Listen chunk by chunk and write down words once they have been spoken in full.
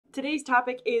Today's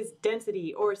topic is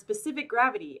density, or specific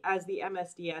gravity, as the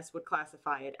MSDS would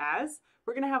classify it as.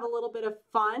 We're going to have a little bit of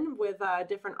fun with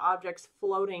different objects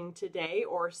floating today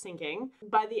or sinking.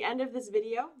 By the end of this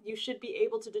video, you should be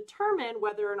able to determine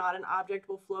whether or not an object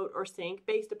will float or sink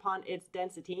based upon its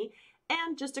density.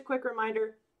 And just a quick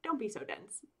reminder, don't be so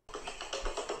dense.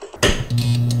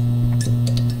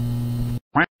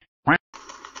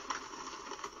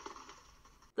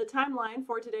 The timeline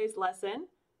for today's lesson.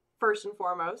 First and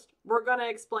foremost, we're going to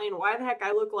explain why the heck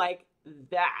I look like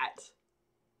that,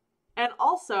 and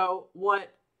also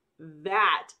what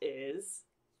that is,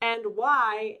 and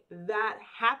why that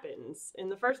happens in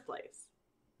the first place,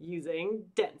 using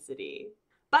density.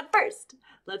 But first,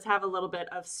 let's have a little bit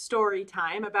of story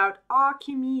time about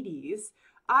Archimedes.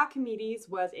 Archimedes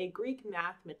was a Greek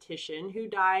mathematician who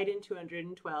died in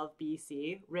 212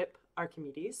 BC, rip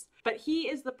Archimedes. But he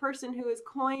is the person who is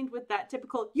coined with that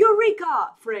typical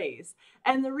Eureka phrase.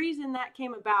 And the reason that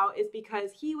came about is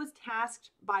because he was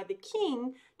tasked by the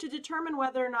king to determine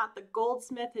whether or not the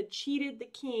goldsmith had cheated the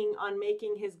king on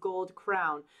making his gold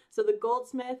crown. So the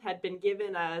goldsmith had been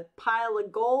given a pile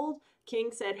of gold.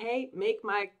 King said, hey, make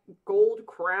my gold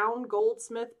crown,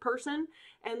 goldsmith person.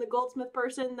 And the goldsmith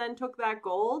person then took that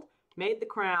gold, made the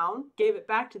crown, gave it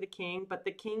back to the king, but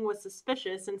the king was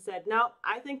suspicious and said, no,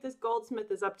 I think this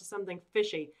goldsmith is up to something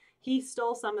fishy. He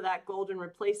stole some of that gold and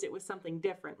replaced it with something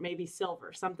different, maybe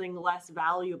silver, something less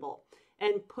valuable,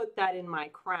 and put that in my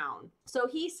crown. So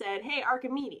he said, hey,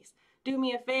 Archimedes, do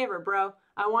me a favor, bro.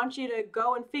 I want you to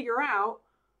go and figure out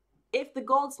if the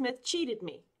goldsmith cheated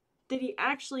me. Did he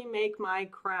actually make my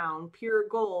crown pure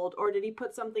gold, or did he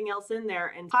put something else in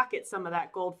there and pocket some of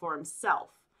that gold for himself?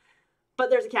 But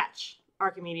there's a catch,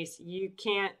 Archimedes. You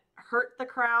can't hurt the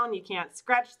crown, you can't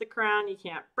scratch the crown, you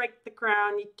can't break the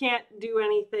crown, you can't do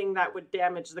anything that would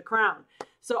damage the crown.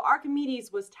 So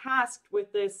Archimedes was tasked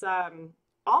with this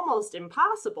almost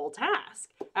impossible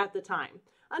task at the time.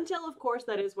 Until, of course,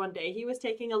 that is one day he was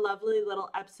taking a lovely little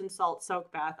Epsom salt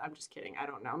soak bath. I'm just kidding. I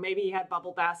don't know. Maybe he had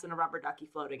bubble baths and a rubber ducky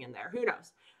floating in there. Who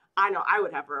knows? I know I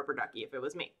would have a rubber ducky if it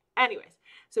was me. Anyways,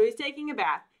 so he's taking a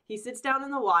bath. He sits down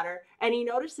in the water and he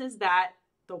notices that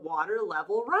the water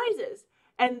level rises.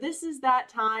 And this is that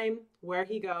time where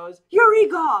he goes,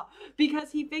 Eureka!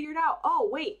 Because he figured out, oh,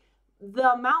 wait,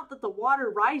 the amount that the water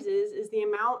rises is the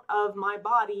amount of my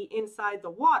body inside the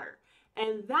water.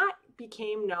 And that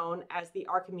became known as the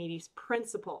Archimedes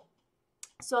principle.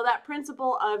 So that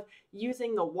principle of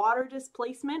using the water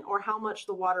displacement, or how much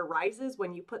the water rises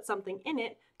when you put something in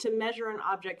it, to measure an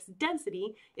object's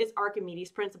density is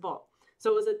Archimedes' principle.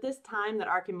 So it was at this time that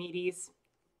Archimedes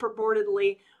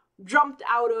purportedly jumped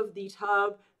out of the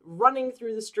tub, running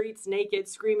through the streets naked,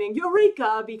 screaming,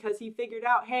 Eureka! Because he figured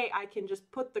out, hey, I can just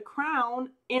put the crown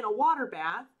in a water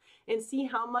bath and see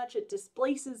how much it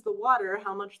displaces the water,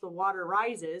 how much the water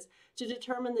rises, to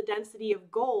determine the density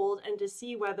of gold and to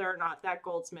see whether or not that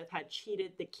goldsmith had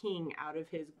cheated the king out of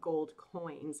his gold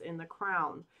coins in the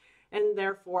crown, and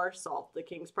therefore solved the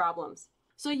king's problems.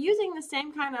 So using the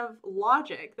same kind of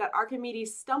logic that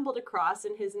Archimedes stumbled across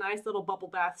in his nice little bubble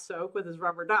bath soak with his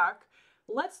rubber duck,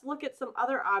 let's look at some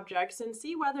other objects and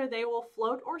see whether they will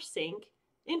float or sink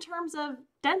in terms of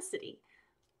density.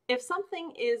 If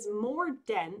something is more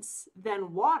dense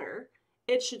than water,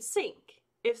 it should sink.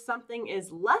 If something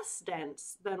is less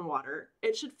dense than water,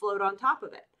 it should float on top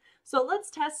of it. So let's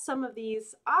test some of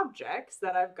these objects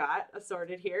that I've got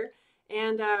assorted here,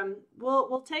 and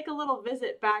we'll take a little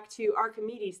visit back to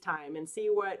Archimedes' time and see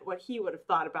what he would have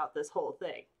thought about this whole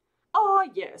thing. Ah,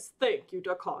 yes, thank you,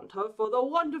 Duckonta, for the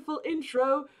wonderful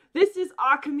intro. This is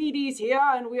Archimedes here,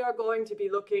 and we are going to be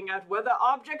looking at whether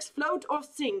objects float or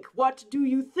sink. What do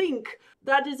you think?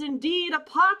 That is indeed a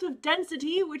part of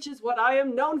density, which is what I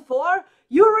am known for.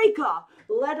 Eureka!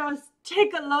 Let us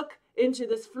take a look into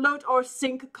this float or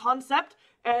sink concept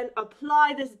and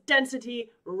apply this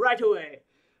density right away.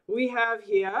 We have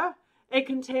here a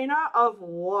container of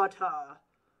water.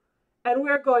 And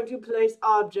we're going to place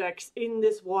objects in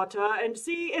this water and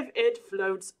see if it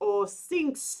floats or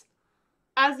sinks.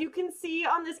 As you can see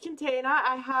on this container,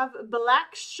 I have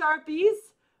black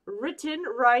Sharpies written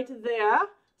right there.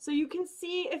 So you can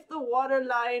see if the water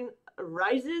line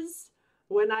rises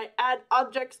when I add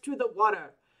objects to the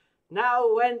water.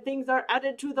 Now, when things are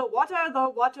added to the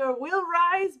water will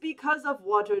rise because of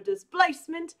water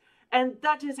displacement. And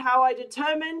that is how I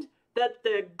determined that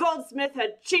the goldsmith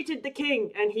had cheated the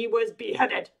king and he was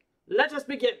beheaded. Let us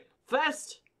begin.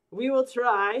 First, we will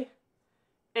try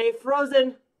a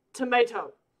frozen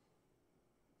tomato.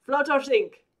 Float or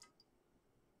sink?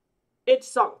 It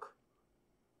sunk.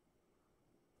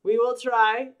 We will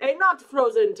try a not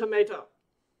frozen tomato.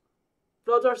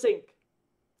 Float or sink?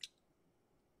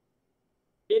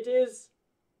 It is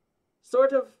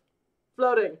sort of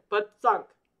floating, but sunk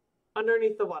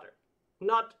underneath the water.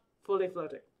 Not fully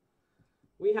floating.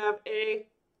 We have a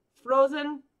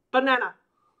frozen banana.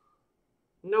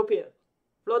 No peel.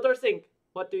 Float or sink?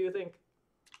 What do you think?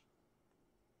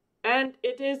 And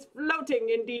it is floating.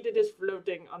 Indeed, it is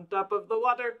floating on top of the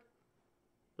water.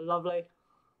 Lovely.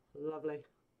 Lovely.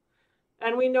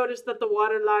 And we notice that the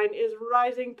water line is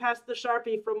rising past the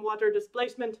Sharpie from water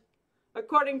displacement,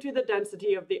 according to the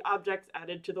density of the objects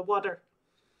added to the water.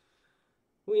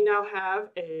 We now have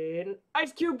an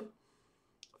ice cube.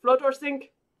 Float or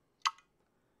sink?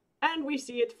 And we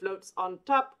see it floats on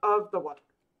top of the water.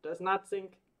 Does not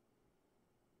sink.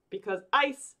 Because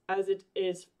ice, as it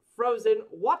is frozen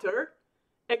water,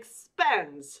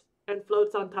 expands and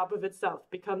floats on top of itself.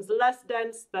 Becomes less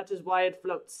dense, that is why it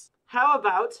floats. How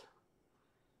about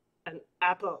an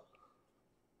apple?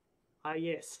 Ah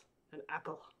yes, an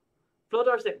apple. Float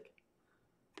or sink?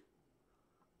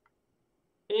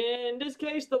 In this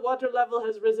case, the water level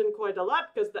has risen quite a lot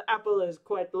because the apple is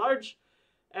quite large,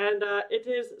 and it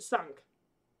is sunk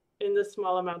in this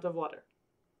small amount of water.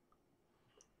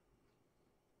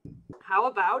 How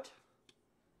about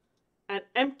an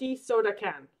empty soda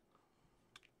can?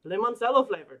 Limoncello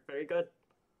flavored, very good.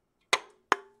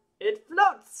 It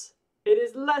floats. It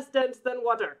is less dense than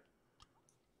water.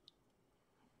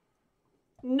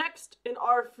 Next in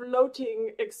our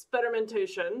floating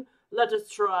experimentation, let us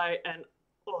try an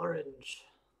orange.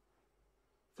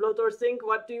 Float or sink,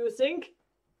 what do you think?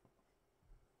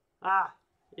 Ah,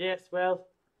 yes, well,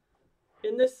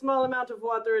 in this small amount of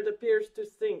water it appears to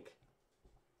sink.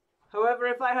 However,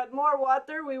 if I had more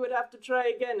water, we would have to try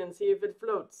again and see if it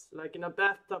floats, like in a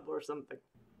bathtub or something.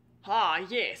 Ah,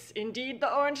 yes, indeed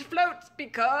the orange floats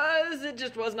because it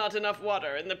just was not enough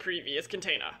water in the previous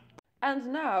container.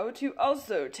 And now to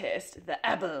also test the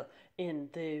apple in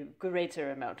the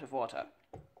greater amount of water.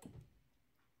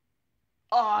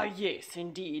 Ah, yes,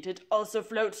 indeed, it also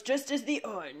floats just as the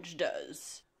orange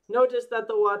does. Notice that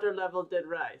the water level did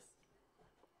rise.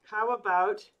 How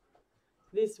about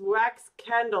this wax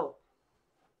candle?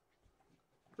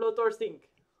 Float or sink?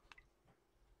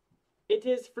 It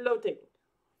is floating.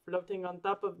 Floating on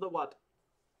top of the water.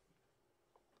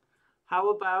 How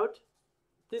about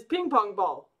this ping pong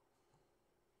ball?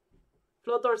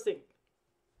 Float or sink?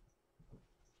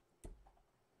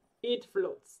 It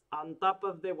floats on top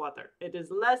of the water. It is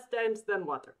less dense than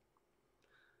water.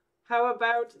 How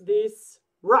about this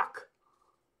rock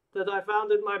that I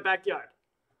found in my backyard?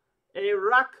 A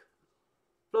rock,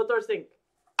 float or sink?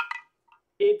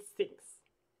 It sinks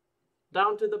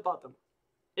down to the bottom.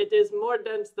 It is more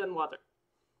dense than water.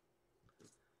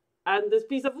 And this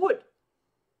piece of wood,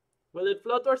 will it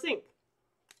float or sink?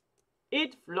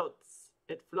 It floats.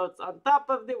 It floats on top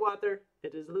of the water.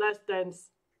 It is less dense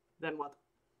than water.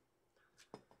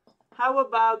 How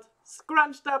about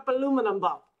scrunched up aluminum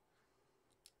ball?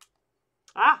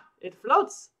 Ah, it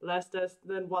floats less dense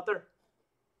than water.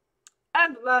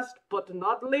 And last but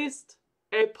not least,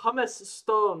 a pumice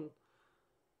stone.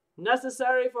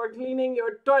 Necessary for cleaning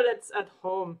your toilets at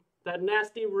home. That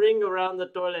nasty ring around the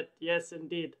toilet. Yes,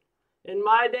 indeed. In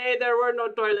my day, there were no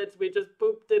toilets. We just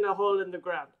pooped in a hole in the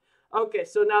ground. Okay,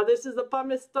 so now this is a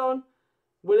pumice stone.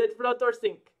 Will it float or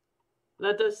sink?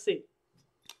 Let us see.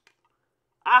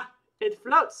 Ah, it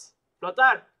floats.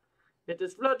 Flotar. It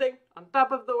is floating on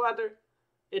top of the water.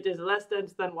 It is less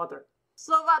dense than water.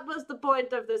 So what was the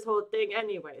point of this whole thing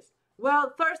anyways?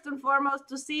 Well, first and foremost,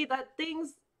 to see that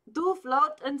things do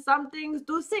float and some things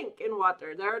do sink in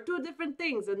water. There are two different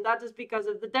things, and that is because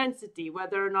of the density,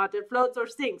 whether or not it floats or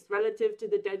sinks relative to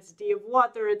the density of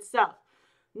water itself.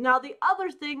 Now, the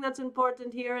other thing that's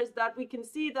important here is that we can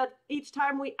see that each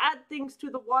time we add things to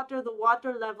the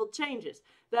water level changes.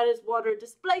 That is water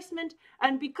displacement,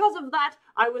 and because of that,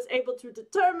 I was able to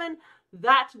determine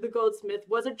that the goldsmith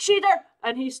was a cheater,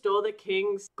 and he stole the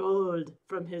king's gold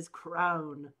from his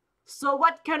crown. So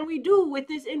what can we do with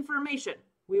this information?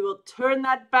 We will turn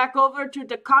that back over to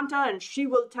Duckonta, and she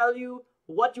will tell you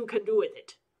what you can do with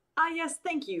it. Ah yes,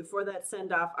 thank you for that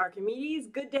send-off, Archimedes.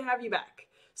 Good to have you back.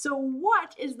 So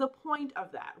what is the point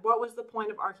of that? What was the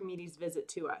point of Archimedes' visit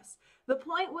to us? The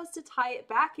point was to tie it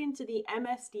back into the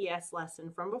MSDS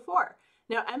lesson from before.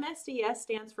 Now, MSDS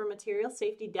stands for Material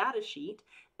Safety Data Sheet,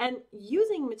 and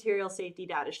using Material Safety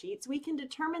Data Sheets, we can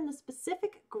determine the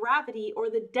specific gravity or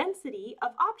the density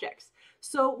of objects.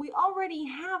 So we already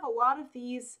have a lot of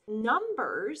these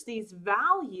numbers, these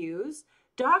values,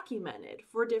 documented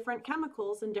for different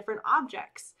chemicals and different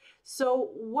objects. So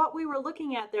what we were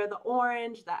looking at there, the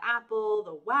orange, the apple,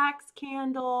 the wax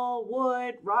candle,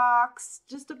 wood, rocks,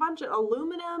 just a bunch of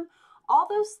aluminum, all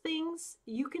those things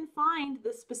you can find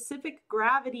the specific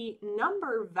gravity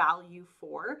number value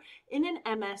for in an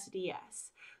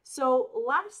MSDS. So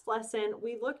last lesson,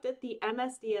 we looked at the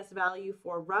MSDS value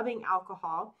for rubbing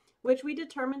alcohol, which we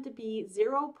determined to be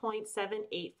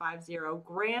 0.7850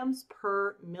 grams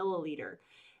per milliliter.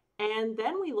 And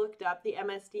then we looked up the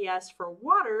MSDS for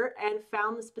water and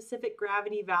found the specific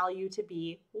gravity value to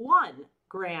be 1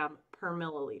 gram per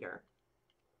milliliter.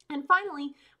 And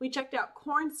finally, we checked out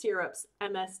corn syrup's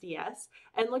MSDS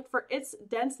and looked for its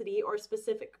density or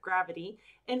specific gravity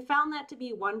and found that to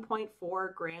be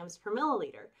 1.4 grams per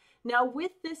milliliter. Now,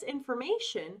 with this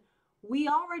information, we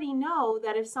already know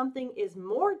that if something is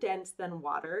more dense than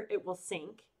water, it will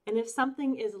sink. And if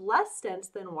something is less dense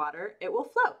than water, it will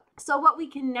float. So what we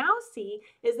can now see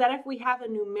is that if we have a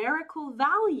numerical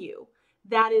value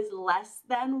that is less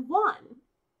than 1,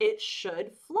 it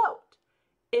should float.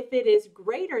 If it is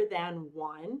greater than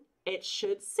 1, it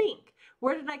should sink.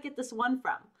 Where did I get this 1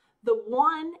 from? The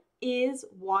 1 is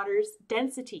water's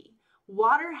density.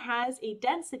 Water has a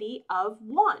density of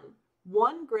 1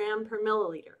 gram per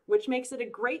milliliter, which makes it a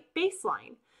great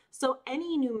baseline. So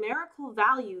any numerical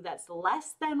value that's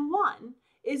less than 1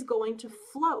 is going to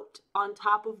float on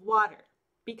top of water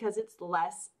because it's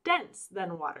less dense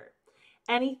than water.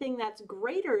 Anything that's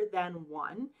greater than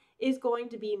 1 is going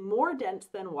to be more dense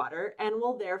than water and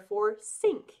will therefore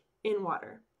sink in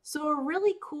water. So a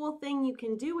really cool thing you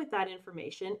can do with that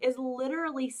information is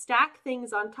literally stack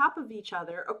things on top of each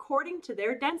other according to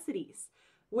their densities,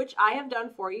 which I have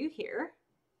done for you here.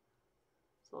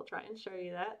 So I'll try and show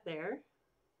you that there.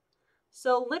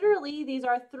 So literally these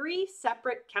are 3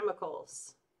 separate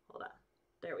chemicals. Hold on,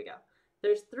 there we go.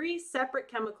 There's 3 separate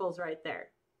chemicals right there.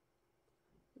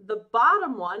 The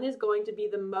bottom one is going to be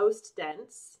the most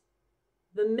dense.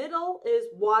 The middle is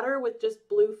water with just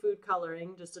blue food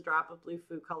coloring, just a drop of blue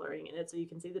food coloring in it so you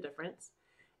can see the difference.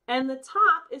 And the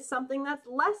top is something that's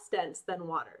less dense than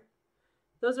water.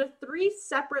 Those are 3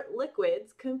 separate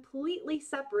liquids completely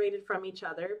separated from each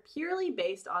other purely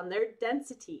based on their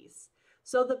densities.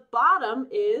 So the bottom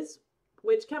is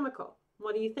which chemical?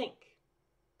 What do you think?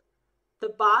 The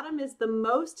bottom is the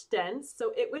most dense,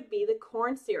 so it would be the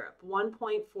corn syrup,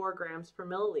 1.4 grams per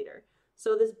milliliter.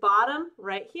 So this bottom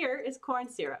right here is corn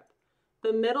syrup.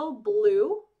 The middle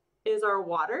blue is our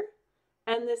water,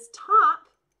 and this top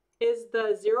is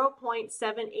the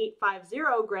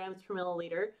 0.7850 grams per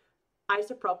milliliter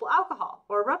isopropyl alcohol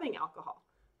or rubbing alcohol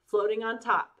floating on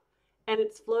top. And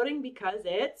it's floating because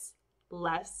it's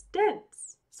less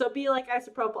dense. So be like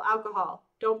isopropyl alcohol.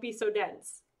 Don't be so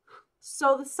dense.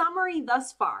 So the summary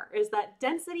thus far is that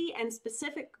density and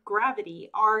specific gravity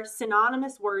are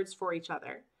synonymous words for each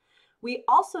other. We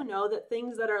also know that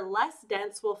things that are less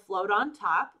dense will float on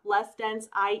top. Less dense,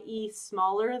 i.e.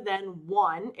 smaller than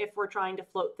 1 if we're trying to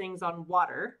float things on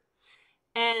water.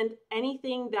 And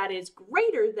anything that is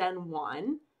greater than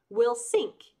 1 will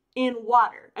sink in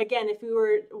water. Again,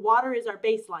 water is our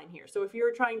baseline here. So if you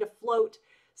were trying to float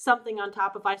something on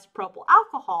top of isopropyl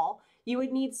alcohol, you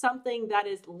would need something that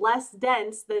is less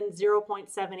dense than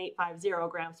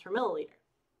 0.7850 grams per milliliter.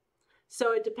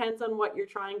 So it depends on what you're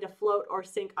trying to float or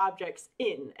sink objects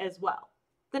in as well.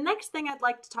 The next thing I'd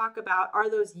like to talk about are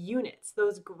those units,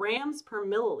 those grams per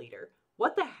milliliter.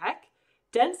 What the heck?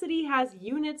 Density has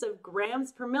units of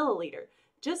grams per milliliter.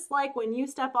 Just like when you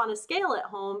step on a scale at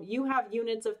home, you have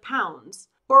units of pounds.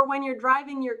 Or when you're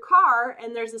driving your car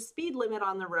and there's a speed limit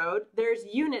on the road, there's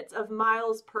units of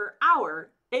miles per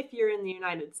hour if you're in the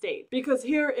United States. Because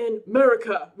here in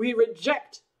America, we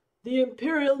reject the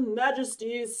Imperial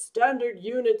Majesty's standard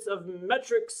units of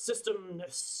metric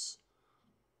systemness.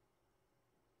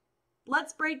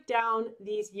 Let's break down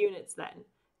these units then.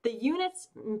 The units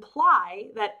imply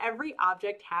that every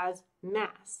object has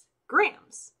mass,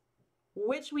 grams,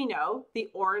 which we know the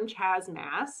orange has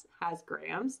mass, has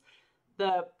grams.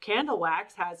 The candle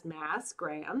wax has mass,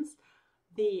 grams.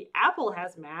 The apple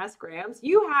has mass, grams.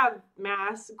 You have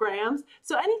mass, grams.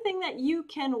 So anything that you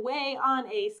can weigh on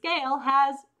a scale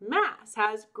has mass,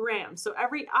 has grams. So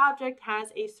every object has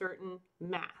a certain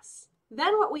mass.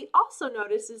 Then what we also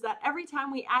noticed is that every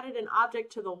time we added an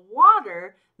object to the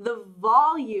water, the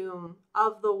volume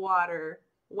of the water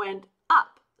went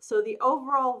up. So the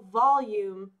overall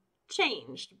volume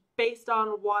changed based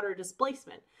on water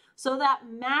displacement. So that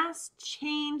mass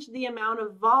changed the amount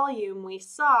of volume we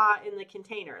saw in the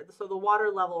container. So the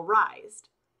water level rised.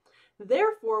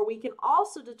 Therefore, we can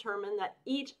also determine that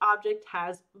each object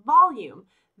has volume,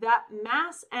 that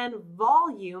mass and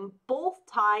volume both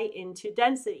tie into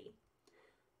density.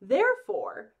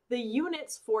 Therefore, the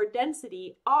units for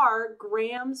density are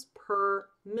grams per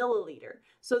milliliter.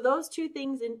 So those two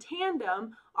things in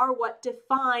tandem are what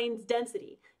defines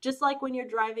density. Just like when you're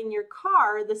driving your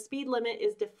car, the speed limit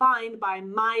is defined by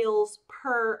miles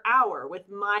per hour, with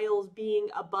miles being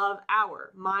above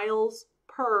hour, miles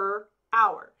per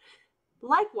hour.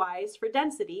 Likewise, for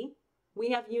density,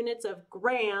 we have units of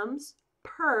grams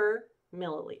per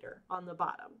milliliter on the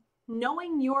bottom.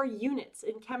 Knowing your units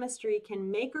in chemistry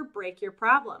can make or break your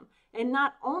problem, and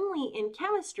not only in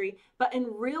chemistry, but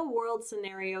in real-world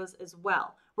scenarios as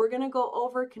well. We're going to go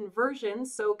over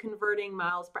conversions, so converting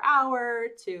miles per hour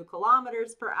to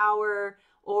kilometers per hour,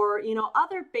 or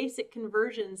other basic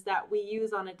conversions that we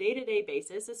use on a day-to-day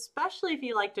basis, especially if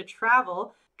you like to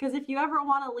travel. Because if you ever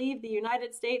want to leave the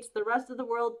United States, the rest of the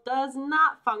world does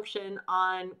not function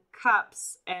on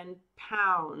cups and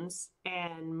pounds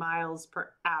and miles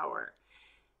per hour.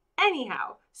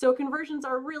 Anyhow, so conversions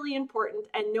are really important,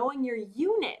 and knowing your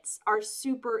units are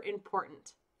super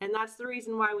important. And that's the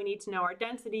reason why we need to know our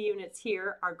density units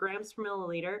here, our grams per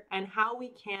milliliter, and how we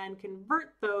can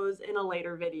convert those in a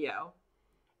later video.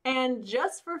 And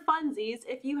just for funsies,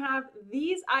 if you have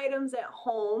these items at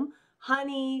home,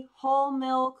 honey, whole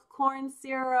milk, corn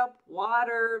syrup,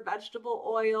 water, vegetable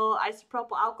oil,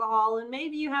 isopropyl alcohol, and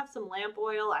maybe you have some lamp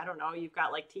oil. I don't know, you've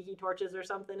got like tiki torches or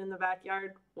something in the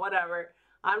backyard, whatever.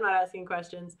 I'm not asking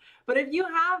questions. But if you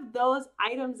have those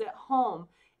items at home,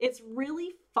 it's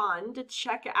really fun to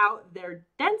check out their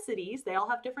densities. They all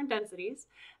have different densities,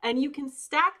 and you can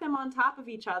stack them on top of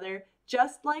each other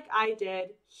just like I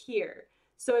did here.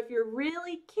 So if you're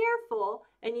really careful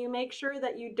and you make sure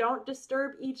that you don't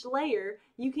disturb each layer,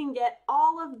 you can get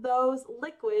all of those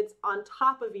liquids on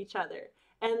top of each other.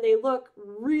 And they look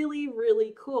really,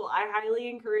 really cool. I highly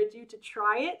encourage you to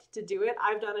try it, to do it.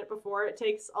 I've done it before. It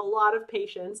takes a lot of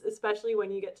patience, especially when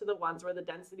you get to the ones where the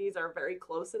densities are very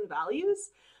close in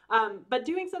values. But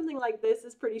doing something like this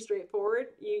is pretty straightforward.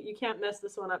 You can't mess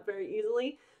this one up very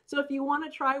easily. So if you want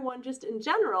to try one just in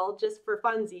general, just for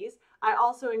funsies, I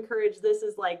also encourage this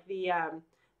is like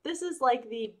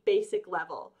the basic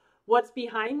level. What's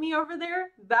behind me over there,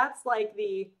 that's like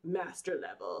the master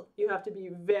level. You have to be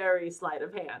very sleight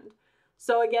of hand.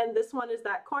 So again, this one is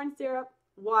that corn syrup,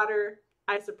 water,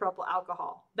 isopropyl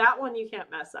alcohol. That one you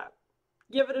can't mess up.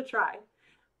 Give it a try.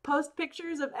 Post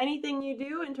pictures of anything you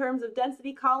do in terms of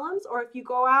density columns, or if you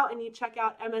go out and you check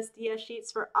out MSDS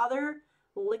sheets for other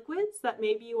liquids that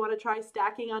maybe you want to try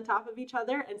stacking on top of each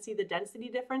other and see the density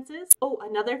differences. Oh,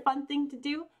 another fun thing to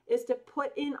do is to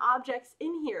put in objects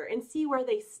in here and see where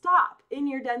they stop in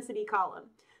your density column.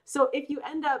 So if you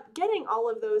end up getting all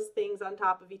of those things on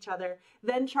top of each other,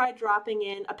 then try dropping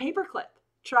in a paperclip.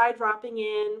 Try dropping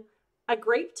in a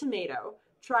grape tomato.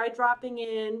 Try dropping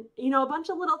in, a bunch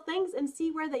of little things and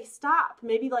see where they stop.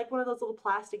 Maybe like one of those little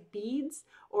plastic beads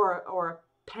or a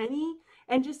penny,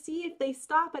 and just see if they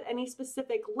stop at any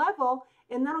specific level,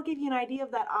 and that'll give you an idea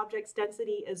of that object's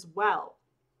density as well.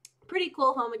 Pretty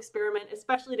cool home experiment,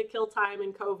 especially to kill time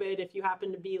in COVID if you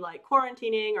happen to be like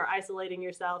quarantining or isolating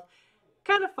yourself.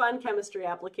 Kind of fun chemistry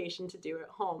application to do at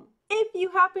home. If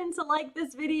you happen to like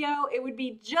this video, it would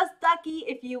be just ducky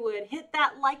if you would hit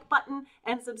that like button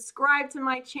and subscribe to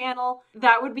my channel.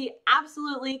 That would be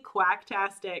absolutely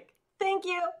quacktastic. Thank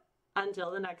you.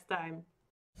 Until the next time.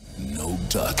 No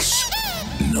ducks,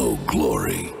 no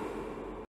glory.